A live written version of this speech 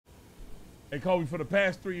Hey, Kobe, for the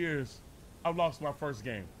past 3 years, I've lost my first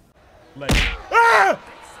game. Like, ah!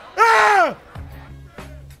 Ah!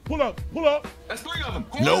 Pull up, pull up. That's 3 of them.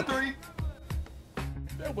 Nope. 3.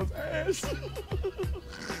 That was ass.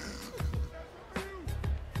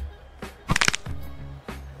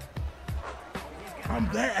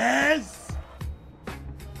 I'm that ass.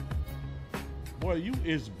 Boy, you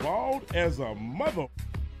is bald as a mother.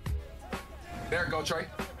 There it go, Trey.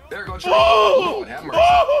 There it go, Trey. Oh! Lord have mercy.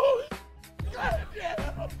 Oh! God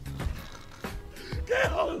damn. Get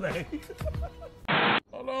hold of me.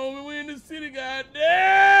 Hold on, we in the city,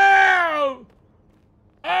 goddamn.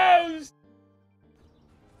 Oh, sh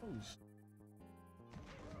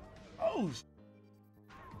oh, sh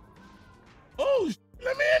oh, sh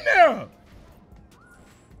let me in there.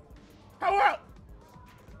 How out?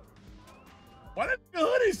 Why that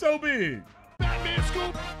hoodie so big? Batman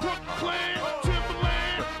Scoop, Crook Clan,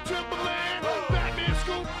 Timberland, Batman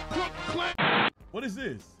Scoop, Crook Clan. What is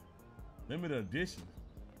this? Limited edition.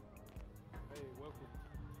 Hey, welcome.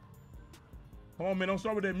 Come on, man, don't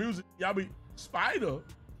start with that music. Y'all be Spider.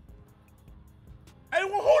 Hey,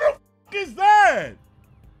 well, who the fuck is that?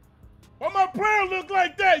 Why my player look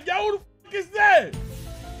like that? Yo, who the fuck is that?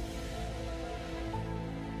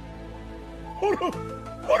 Who the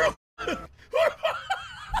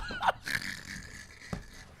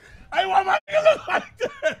Hey, why my nigga look like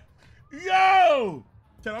that? Yo!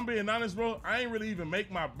 Tell I'm being honest, bro. I ain't really even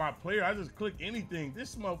make my player. I just click anything.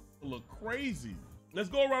 This motherfucker look crazy. Let's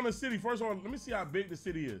go around the city. First of all, let me see how big the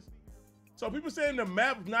city is. So people saying the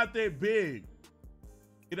map's not that big.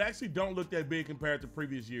 It actually don't look that big compared to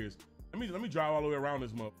previous years. Let me drive all the way around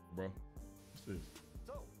this motherfucker, bro. What's this?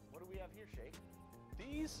 So, what do we have here, Shake?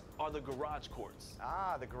 These are the garage courts.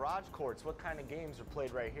 Ah, the garage courts. What kind of games are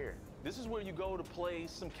played right here? This is where you go to play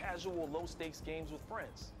some casual, low-stakes games with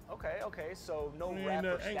friends. Okay, so no Ain't rap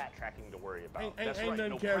or ain't- stat tracking to worry about. Ain't That's right, nothing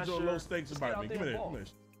no casual pressure. low stakes Just about get me. out Give there me and that. ball. Give me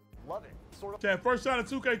that. Love it. Sort of. Chad, first shot of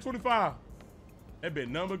 2K25. That bit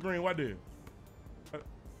number green. What did?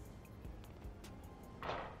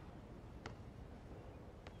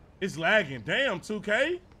 It's lagging. Damn,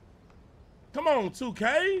 2K. Come on,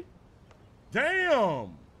 2K.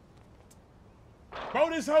 Damn. Bro,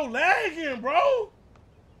 this whole lagging, bro.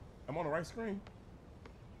 I'm on the right screen.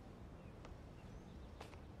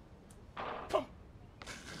 Come.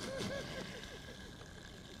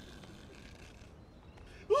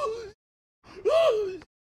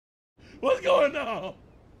 What's going on?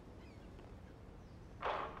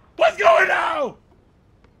 What's going on?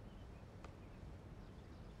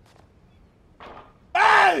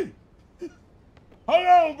 Hey! Hold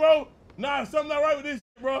on, bro. Nah, something not right with this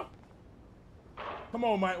shit, bro. Come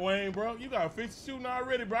on, Mike Wayne, bro. You got 50 shooting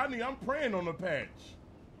already, bro. I'm praying on the patch.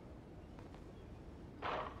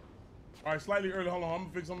 All right, slightly early. Hold on.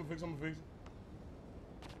 I'm gonna fix it.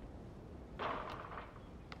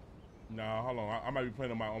 Nah, hold on. I might be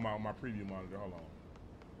playing on my preview monitor. Hold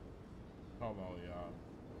on, y'all.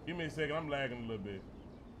 Give me a second. I'm lagging a little bit.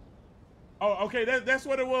 Oh, okay. That's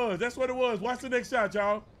what it was. That's what it was. Watch the next shot,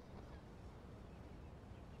 y'all.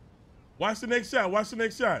 Watch the next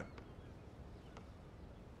shot.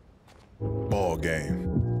 Ball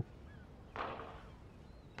game.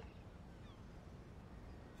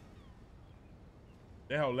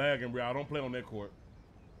 That hoe lagging, bro. I don't play on that court.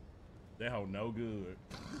 That hoe no good.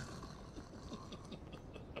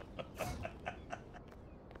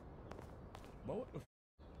 But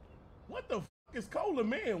what the fuck is Cola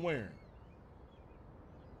Man wearing?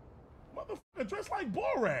 Motherfucker dressed like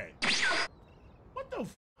Borat. What the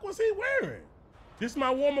fuck was he wearing? This is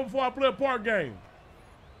my warm-up before I play a park game.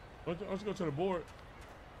 Let's go to the board.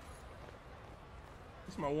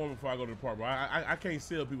 This is my warm-up before I go to the park, bro. I can't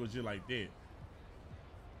sell people shit like that.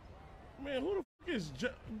 Man, who the fuck is?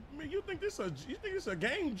 Man, you think this a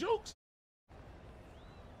game jokes?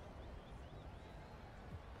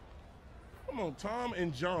 Come on, Tom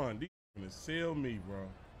and John. These gonna sell me, bro.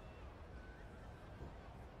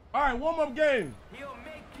 All right, warm-up game.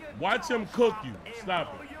 Watch him cook you.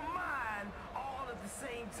 Stop it. Your mind all at the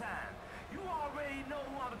same time. You already know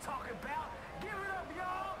who I'm talking about. Give it up,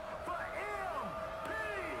 y'all, for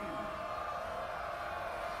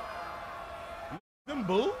MP. Them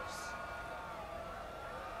boobs?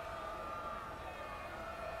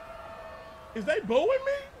 Is they booing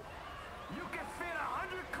me? You can fit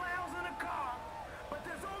 100 clowns in a car, but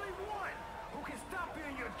there's only one who can stop you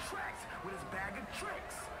in your tracks with his bag of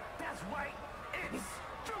tricks. That's right, it's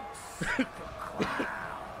Jukes the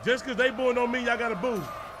Clown. Just because they booing on me, y'all got to boo.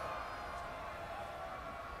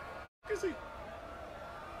 Is he?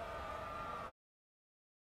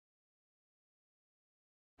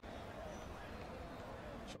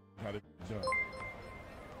 How to done.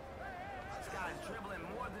 This guy's dribbling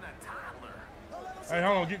more than a toddler. Hey,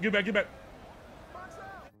 hold on. Get back. Get back.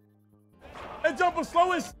 That jumper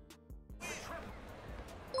slow as.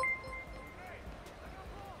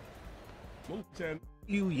 Move, Chan.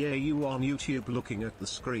 You on YouTube looking at the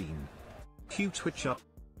screen. Cue Twitch up.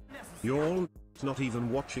 You're all not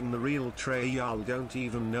even watching the real Trey. Y'all don't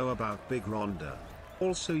even know about Big Ronda.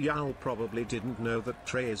 Also y'all probably didn't know that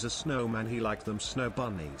Trey is a snowman. He like them snow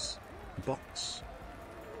bunnies. Box.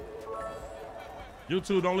 You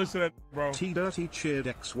two don't listen to that, bro. T Dirty cheered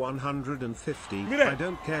X150. Me that. I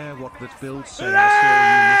don't care what that build says.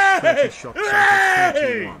 I saw you miss 20 shots out of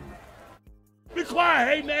 21. Be quiet,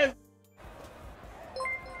 hating ass.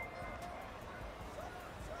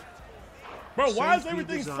 Bro, why is Safely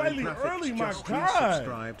everything designed slightly graphics early, my just God?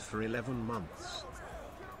 resubscribed for 11 months.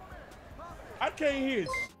 I can't hear.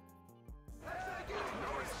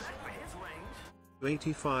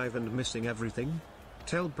 85 and missing everything.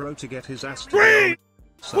 Tell bro to get his ass to Green!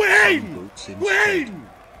 Suck Quit some hating! boots Quit instead. hating!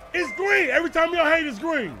 It's green. Every time y'all hate, it's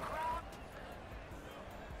green.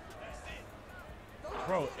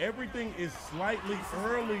 Bro, everything is slightly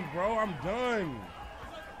early, bro. I'm done.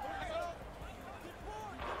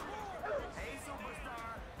 Hey,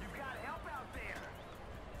 superstar, you gotta help out there.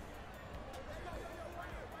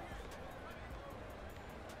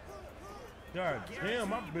 God damn,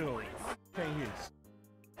 my bill. Can't hit.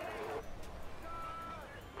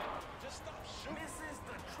 Misses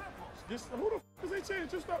the triple. Just who the f is they saying?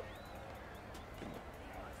 Just stop.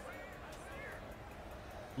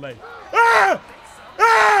 Lay. Ah!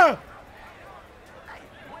 Ah! Hey,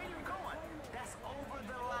 where you going? That's over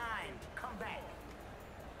the line. Come back.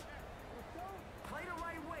 Play the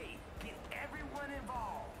right way. Get everyone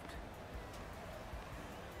involved.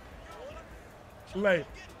 Lay.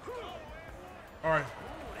 All right.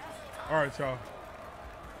 All right, y'all.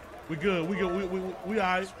 We good. We good. We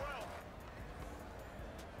all right.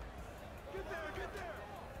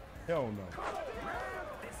 Hell no.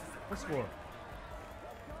 What's for?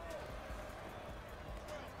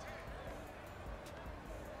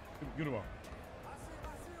 Get him off.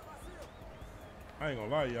 I ain't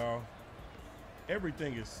gonna lie, y'all.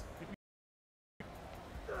 Everything is.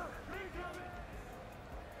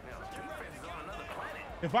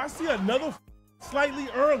 If I see another slightly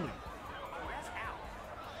early,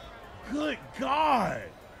 good God.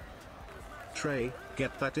 Trey,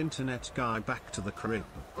 get that internet guy back to the crib.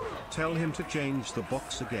 Tell him to change the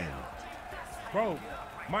box again. Bro,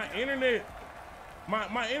 my internet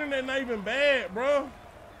not even bad, bro.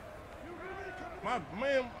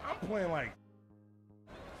 Man, I'm playing like.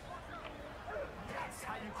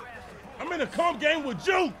 I'm in a comp game with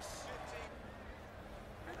Jukes.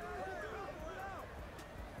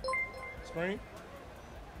 Screen.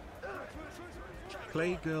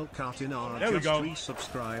 Playgirl Cartinar There we just go.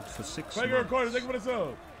 resubscribed for 6 Playgirl months. Carter, thank you for the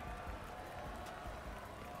sub.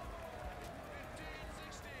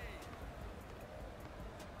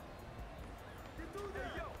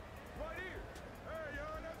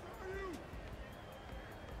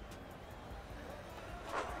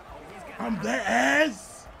 I'm that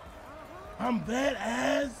ass. I'm that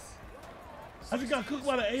ass. I just got cooked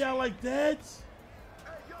by the AI like that.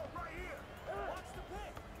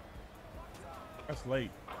 That's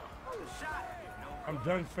late. I'm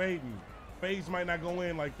done fading. Fades might not go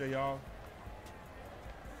in like that, y'all.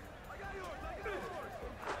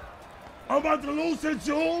 I'm about to lose it,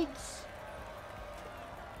 Jules.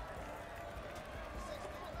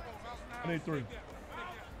 I need 3.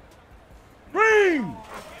 Green!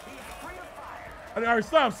 All right,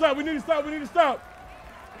 stop. We need to stop.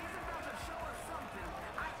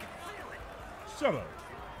 Shut up.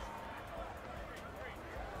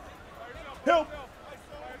 Help.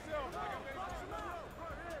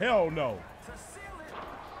 Hell no.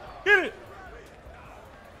 Get it.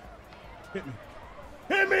 Hit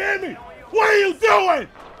me. What are you doing?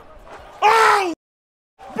 Oh!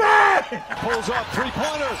 Bang! Pulls up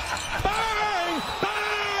three-pointer. Bang!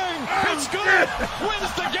 Bang! It's good.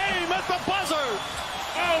 Wins the game at the buzzer.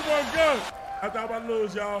 Oh my God. I thought about to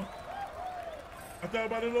lose, y'all. I thought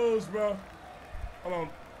about to lose, bro. Hold on.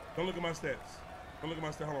 Don't look at my stats. Hold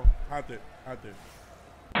on. Hot there.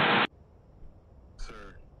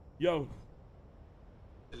 Sir, Yo.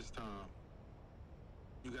 it's time.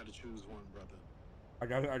 You gotta choose one, brother. I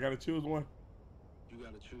gotta choose one. You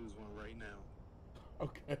gotta choose one right now.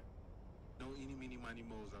 Okay. No eeny, meeny, miny,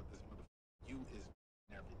 moles out this motherfucker. You is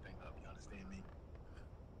everything up. You understand me?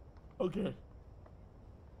 Okay.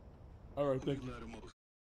 All right, Who thank you you. love the most?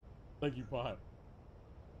 Thank you, Pod.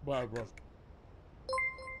 Bye, bro.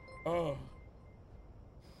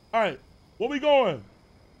 All right, where we going?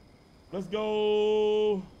 Let's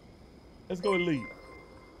go. Let's go elite.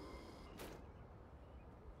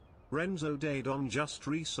 Renzo Dadon just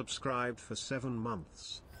resubscribed for 7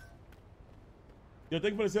 months. Yeah,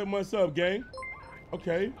 thank you for the 7 months sub, gang.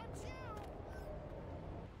 Okay.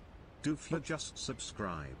 Doofla just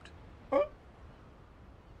subscribed. Huh?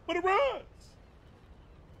 What the runs?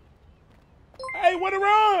 Hey, what the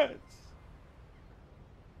runs?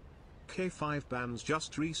 K5 Bands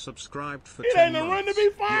just resubscribed for It 10 ain't a months. run to be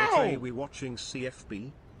found. Yet, we watching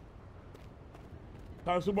CFB?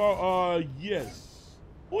 Talks about, yes.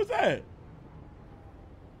 Who's that?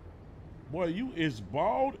 Boy, you is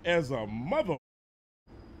bald as a mother.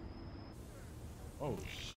 Oh,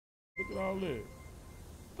 shit. Look at all this.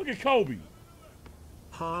 Look at Kobe.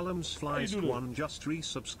 Harlem Sliced do this? One just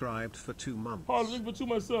resubscribed for 2 months. Harlem, look for 2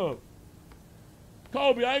 months up.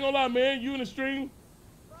 Kobe, I ain't gonna lie, man. You in the stream?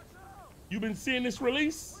 You been seeing this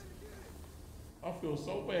release? I feel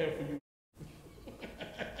so bad for you.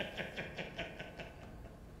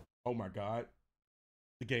 Oh my God.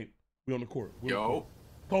 The game. We on the court. We on the court.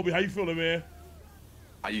 Kobe, how you feeling, man?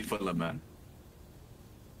 How you feeling, man?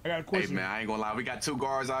 I got a question. Hey, man, I ain't gonna lie. We got 2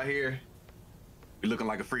 guards out here. We looking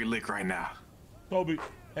like a free lick right now. Kobe,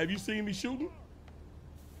 have you seen me shooting?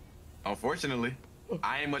 Unfortunately,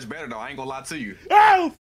 I ain't much better, though. I ain't gonna lie to you.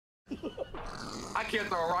 Oh! I can't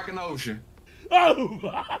throw a rock in the ocean. Oh!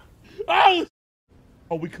 Oh!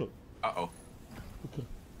 Oh, we cook. Uh-oh. Okay.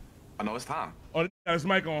 I know it's time. Oh, this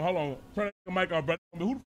mic on. Hold on. Turn the mic on, brother. Who the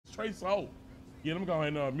f is Trey Soul? Yeah, let me go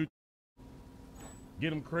ahead and mute.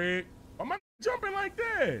 Get him, Craig. Why am I jumping like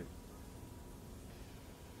that?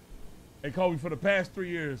 Hey, Kobe, for the past 3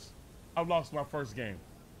 years, I've lost my first game.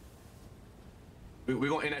 We're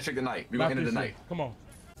gonna end that trick tonight. We're gonna end it tonight. Come on.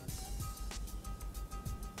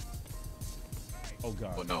 Oh,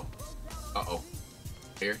 God. Oh, no. Uh-oh.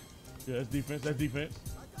 Here. Yeah, that's defense. That's defense.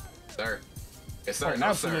 Sir. Yes, sir. Oh, no,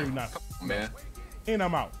 absolutely sir. not. Come on, man. And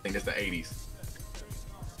I'm out. I think it's the 80s.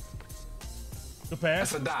 The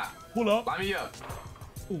pass. That's a dot. Pull up. Line me up.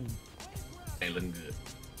 Ooh. Ain't looking good.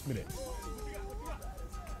 Give me that.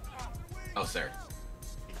 Oh, sir.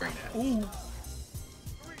 Bring that. Ooh.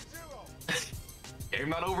 Game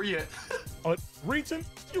not over yet. Oh, reaching?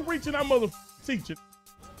 You reaching? I mother teaching.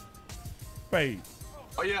 Fade.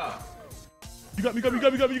 Oh, yeah. You got me,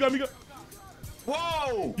 you got me.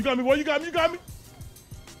 Whoa! You got me, boy. You got me.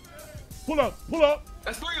 Pull up.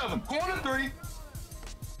 That's 3 of them. Corner 3.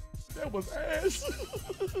 That was ass.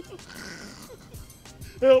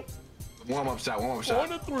 Help. Warm-up shot.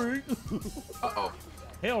 Corner 3. Uh-oh.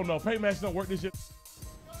 Hell no. Paint match don't work this shit.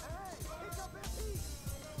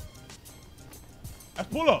 That's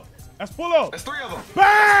pull up. That's 3 of them.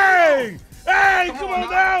 Bang! Hey, come on now.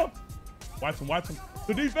 now. Watch him.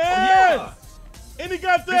 The defense. Oh, yeah. And he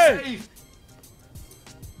got that. Safe.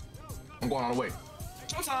 I'm going all the way.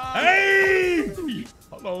 Showtime. Hey!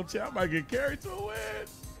 Hold on, Chad. I might get carried to a win.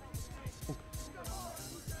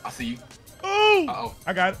 I see you. Ooh! Uh-oh.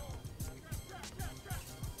 I got it.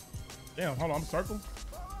 Damn, hold on. I'm circling.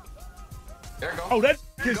 There you go. Oh, that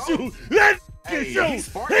There can you go. shoot. That can Hey, shoot.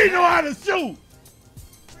 he's smart, He man. know how to shoot.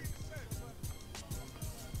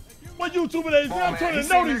 What YouTuber that is? Come I'm on, trying man. to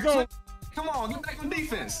know these on. Come on, get back on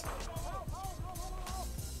defense.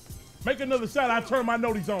 Make another shot. I turn my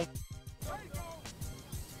noties on.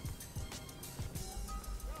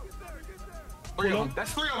 Three of them.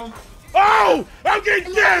 That's 3 of them. Oh! I'm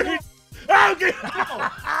getting carried.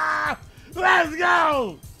 Let's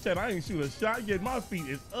go. Chad, I ain't shoot a shot yet. My feet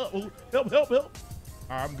is up. Ooh, help. All right,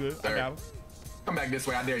 I'm good. Sir. I got him. Come back this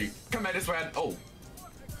way. I dare you. Come back this way. Oh.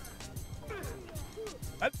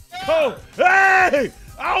 Oh, hey!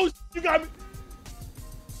 Oh, you got me.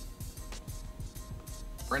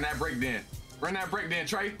 Run that break then.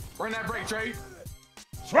 Trey. Run that break, Trey.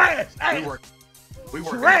 Trash. Hey. We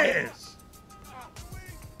work. Trash.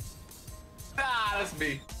 Ah, that's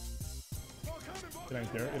me. It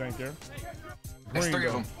ain't there. That's Green 3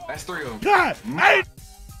 of though. them. That's 3 of them. God, hey!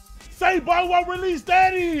 Say, boy, what release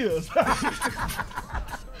that is?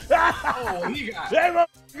 Oh, he got. Hey,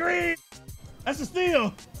 green. That's a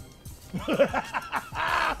steal. Hell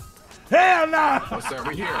no. Oh, sir,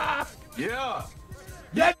 we here. Yeah.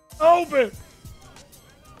 That open.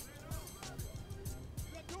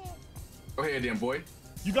 Go ahead then, boy.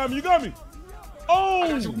 You got me. Oh. I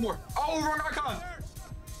got you more. Oh, run icon.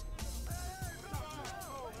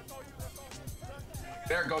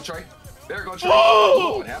 There you go, Trey.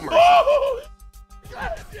 Oh. Lord, have mercy. Oh.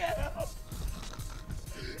 God damn.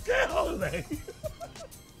 Golly.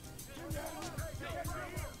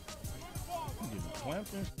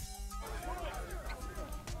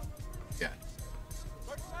 Yeah.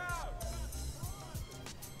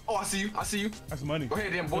 Oh, I see you. I see you. That's money. Go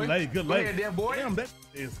ahead, then, boy. Good lay, good Go lay. ahead, then, boy. Damn, that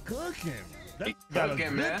is cooking. That He got a cooking,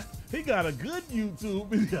 good, man. He got a good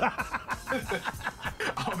YouTube.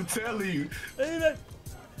 I'm telling you. Ain't that?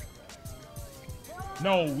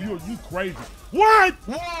 No, you crazy. What?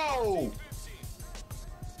 Whoa!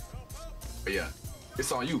 Yeah,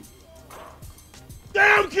 it's on you.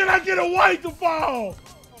 Damn, can I get a white to fall?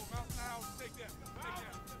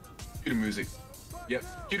 Cue the music. Yep,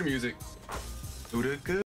 cue the music. Do the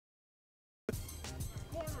good.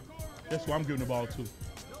 That's who I'm giving the ball to.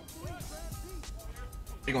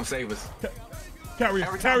 He gonna save us. Carry us,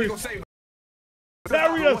 Every time carry he gonna us. save us.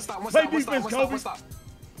 Carry us. Play defense, One Kobe. stop.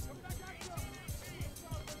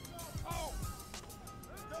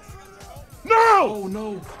 No! Oh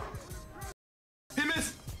no. He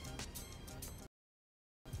missed.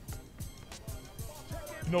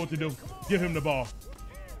 You know what to do. Give him the ball.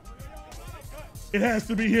 It has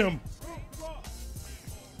to be him.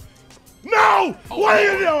 No! Oh, what are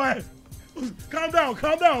no. you doing? Calm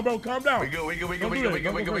down, bro. Calm down. We good. Don't do that.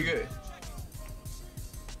 Don't go crazy.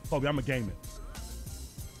 Kobe, I'm a gamer.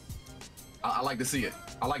 I like to see it.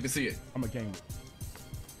 I'm a gamer.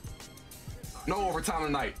 No overtime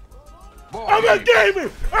tonight. Ball I'm a game. gamer,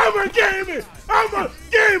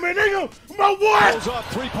 nigga. My what? Goes up,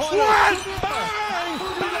 3-pointer. What? Bang!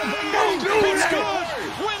 Don't do It's that.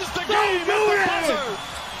 good. Wins the Don't game do at the that. buzzer.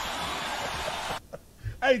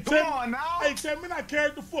 Hey, Come on now. Hey, tell me not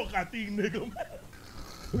carry the fuck out these niggas, man.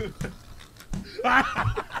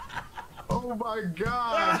 Oh my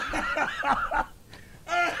God.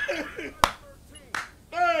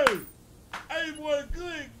 Hey, boy,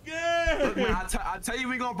 good game. Look, man, I tell you,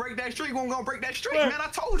 we gonna break that streak. We're gonna break that streak, man. I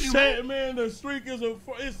told you, Man, the streak is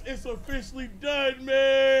it's officially done,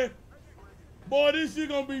 man. Boy, this shit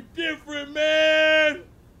gonna be different, man.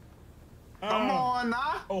 Come on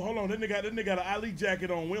now. Oh, hold on. That nigga got an Ali jacket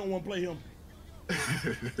on. We don't want to play him.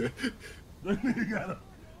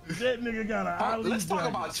 That nigga got an Ali Let's talk jacket.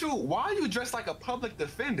 about you. Why are you dressed like a public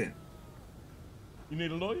defendant? You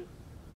need a lawyer?